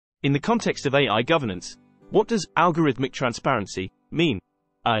In the context of AI governance, what does algorithmic transparency mean?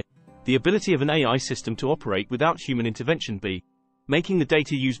 A. The ability of an AI system to operate without human intervention. B. Making the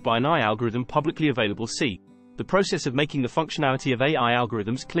data used by an AI algorithm publicly available. C. The process of making the functionality of AI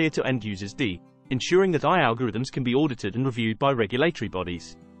algorithms clear to end users. D. Ensuring that AI algorithms can be audited and reviewed by regulatory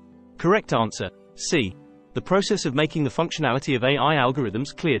bodies. Correct answer: C. The process of making the functionality of AI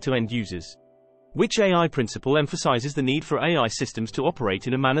algorithms clear to end users. Which AI principle emphasizes the need for AI systems to operate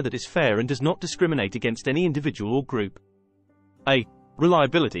in a manner that is fair and does not discriminate against any individual or group? A.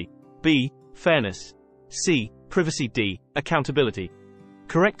 Reliability. B. Fairness. C. Privacy. D. Accountability.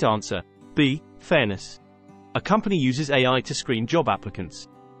 Correct answer: B. Fairness. A company uses AI to screen job applicants.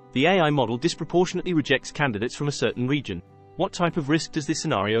 The AI model disproportionately rejects candidates from a certain region. What type of risk does this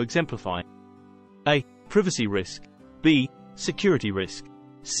scenario exemplify? A. Privacy risk. B. Security risk.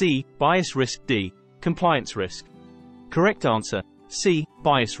 C. Bias risk. D. Compliance risk. Correct answer: C.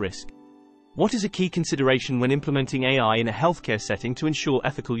 Bias risk. What is a key consideration when implementing AI in a healthcare setting to ensure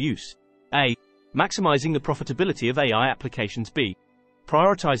ethical use? A. Maximizing the profitability of AI applications. B.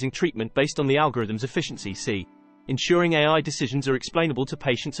 Prioritizing treatment based on the algorithm's efficiency. C. Ensuring AI decisions are explainable to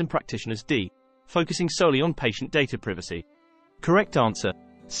patients and practitioners. D. Focusing solely on patient data privacy. Correct answer: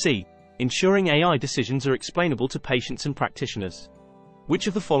 C. Ensuring AI decisions are explainable to patients and practitioners. Which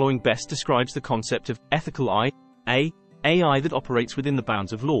of the following best describes the concept of ethical AI? A. AI that operates within the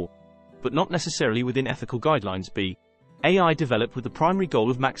bounds of law, but not necessarily within ethical guidelines. B. AI developed with the primary goal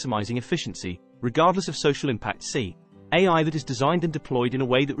of maximizing efficiency, regardless of social impact. C. AI that is designed and deployed in a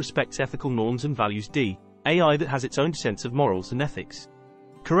way that respects ethical norms and values. D. AI that has its own sense of morals and ethics.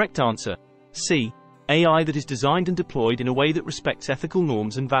 Correct answer: C. AI that is designed and deployed in a way that respects ethical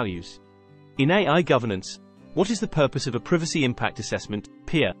norms and values. In AI governance, what is the purpose of a privacy impact assessment,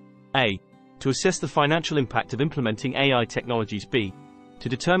 PIA? A. To assess the financial impact of implementing AI technologies. B. To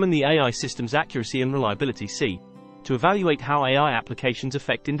determine the AI system's accuracy and reliability. C. To evaluate how AI applications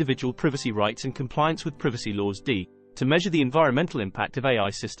affect individual privacy rights and compliance with privacy laws. D. To measure the environmental impact of AI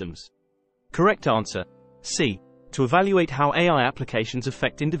systems. Correct answer: C. To evaluate how AI applications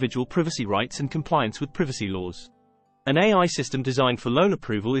affect individual privacy rights and compliance with privacy laws. An AI system designed for loan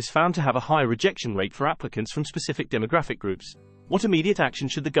approval is found to have a high rejection rate for applicants from specific demographic groups. What immediate action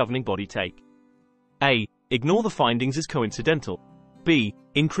should the governing body take? A. Ignore the findings as coincidental. B.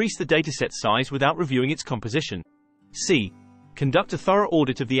 Increase the dataset size without reviewing its composition. C. Conduct a thorough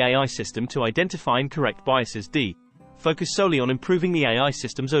audit of the AI system to identify and correct biases. D. Focus solely on improving the AI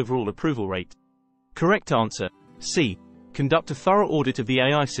system's overall approval rate. Correct answer: C. Conduct a thorough audit of the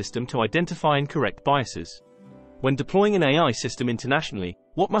AI system to identify and correct biases. When deploying an AI system internationally,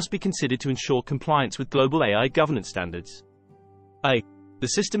 what must be considered to ensure compliance with global AI governance standards? A. The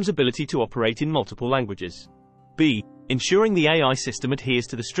system's ability to operate in multiple languages. B. Ensuring the AI system adheres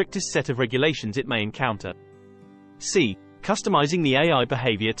to the strictest set of regulations it may encounter. C. Customizing the AI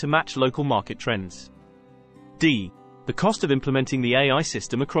behavior to match local market trends. D. The cost of implementing the AI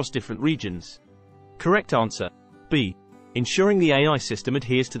system across different regions. Correct answer: B. Ensuring the AI system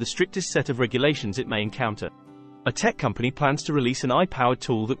adheres to the strictest set of regulations it may encounter. A tech company plans to release an AI-powered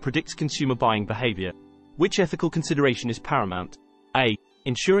tool that predicts consumer buying behavior. Which ethical consideration is paramount? A.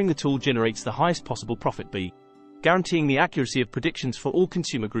 Ensuring the tool generates the highest possible profit. B. Guaranteeing the accuracy of predictions for all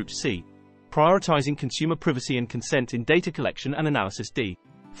consumer groups. C. Prioritizing consumer privacy and consent in data collection and analysis. D.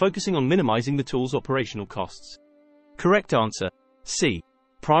 Focusing on minimizing the tool's operational costs. Correct answer: C.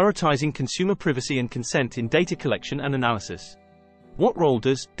 Prioritizing consumer privacy and consent in data collection and analysis. What role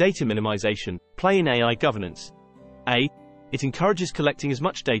does data minimization play in AI governance? A. It encourages collecting as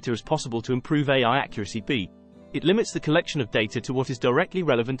much data as possible to improve AI accuracy. B. It limits the collection of data to what is directly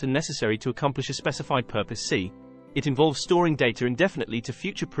relevant and necessary to accomplish a specified purpose. C. It involves storing data indefinitely to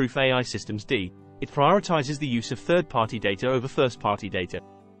future-proof AI systems. D. It prioritizes the use of third-party data over first-party data.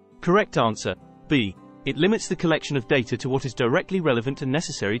 Correct answer: B. It limits the collection of data to what is directly relevant and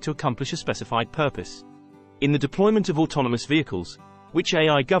necessary to accomplish a specified purpose. In the deployment of autonomous vehicles, which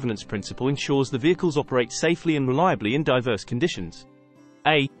AI governance principle ensures the vehicles operate safely and reliably in diverse conditions?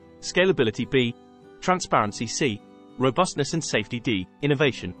 A. Scalability. B. Transparency. C. Robustness and safety. D.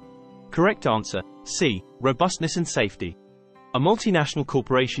 Innovation. Correct answer: C. Robustness and safety. A multinational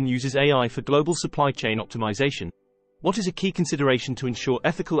corporation uses AI for global supply chain optimization. What is a key consideration to ensure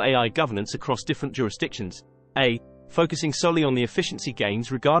ethical AI governance across different jurisdictions? A. Focusing solely on the efficiency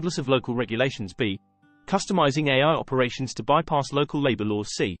gains regardless of local regulations. B. Customizing AI operations to bypass local labor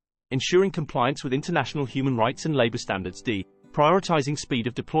laws. C. Ensuring compliance with international human rights and labor standards. D. Prioritizing speed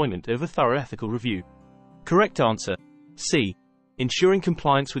of deployment over thorough ethical review. Correct answer: C. Ensuring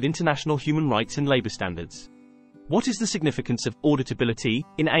compliance with international human rights and labor standards. What is the significance of auditability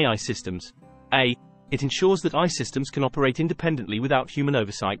in AI systems? A. It ensures that AI systems can operate independently without human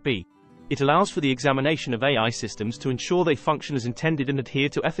oversight. B. It allows for the examination of AI systems to ensure they function as intended and adhere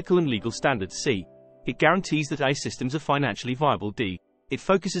to ethical and legal standards. C. It guarantees that AI systems are financially viable. D. It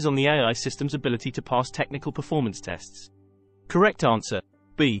focuses on the AI system's ability to pass technical performance tests. Correct answer.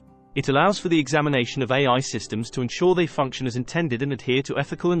 B. It allows for the examination of AI systems to ensure they function as intended and adhere to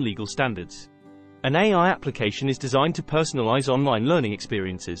ethical and legal standards. An AI application is designed to personalize online learning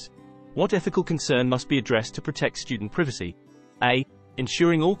experiences. What ethical concern must be addressed to protect student privacy? A.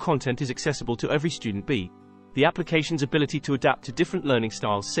 Ensuring all content is accessible to every student. B. The application's ability to adapt to different learning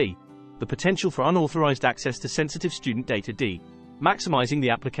styles. C. The potential for unauthorized access to sensitive student data. D. Maximizing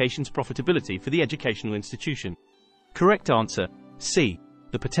the application's profitability for the educational institution. Correct answer. C.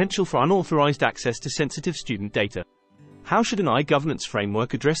 The potential for unauthorized access to sensitive student data. How should an AI governance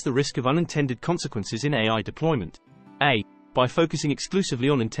framework address the risk of unintended consequences in AI deployment? A. By focusing exclusively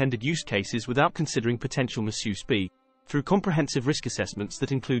on intended use cases without considering potential misuse. B. Through comprehensive risk assessments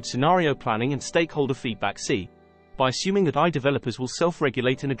that include scenario planning and stakeholder feedback. C. By assuming that AI developers will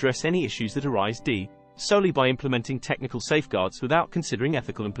self-regulate and address any issues that arise. D. Solely by implementing technical safeguards without considering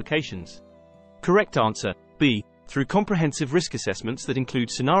ethical implications. Correct answer. B. Through comprehensive risk assessments that include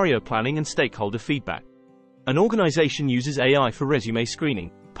scenario planning and stakeholder feedback. An organization uses AI for resume screening.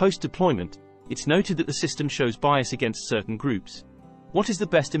 Post-deployment, it's noted that the system shows bias against certain groups. What is the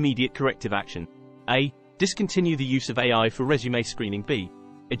best immediate corrective action? A. Discontinue the use of AI for resume screening. B.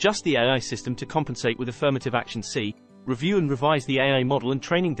 Adjust the AI system to compensate with affirmative action. C. Review and revise the AI model and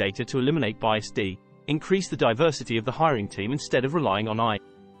training data to eliminate bias. D. Increase the diversity of the hiring team instead of relying on AI.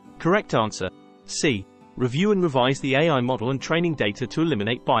 Correct answer. C. Review and revise the AI model and training data to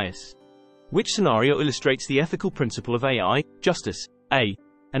eliminate bias. Which scenario illustrates the ethical principle of AI justice? A.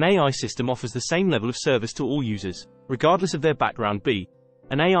 An AI system offers the same level of service to all users, regardless of their background. B.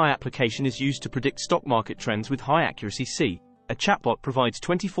 An AI application is used to predict stock market trends with high accuracy. C. A chatbot provides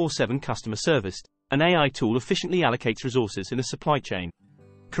 24/7 customer service. An AI tool efficiently allocates resources in a supply chain.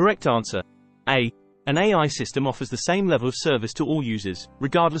 Correct answer. A. An AI system offers the same level of service to all users,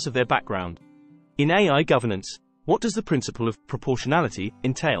 regardless of their background. In AI governance, what does the principle of proportionality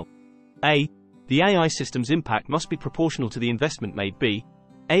entail? A. The AI system's impact must be proportional to the investment made. B.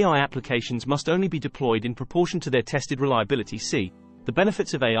 AI applications must only be deployed in proportion to their tested reliability. C. The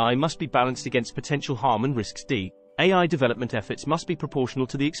benefits of AI must be balanced against potential harm and risks. D. AI development efforts must be proportional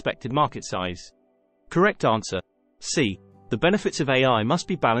to the expected market size. Correct answer. C. The benefits of AI must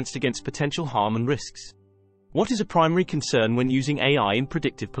be balanced against potential harm and risks. What is a primary concern when using AI in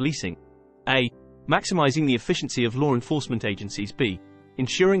predictive policing? A. Maximizing the efficiency of law enforcement agencies. B.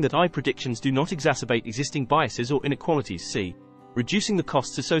 Ensuring that AI predictions do not exacerbate existing biases or inequalities. C. Reducing the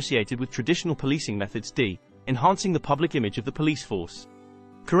costs associated with traditional policing methods. D. Enhancing the public image of the police force.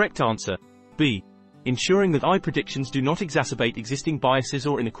 Correct answer. B. Ensuring that AI predictions do not exacerbate existing biases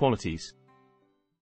or inequalities.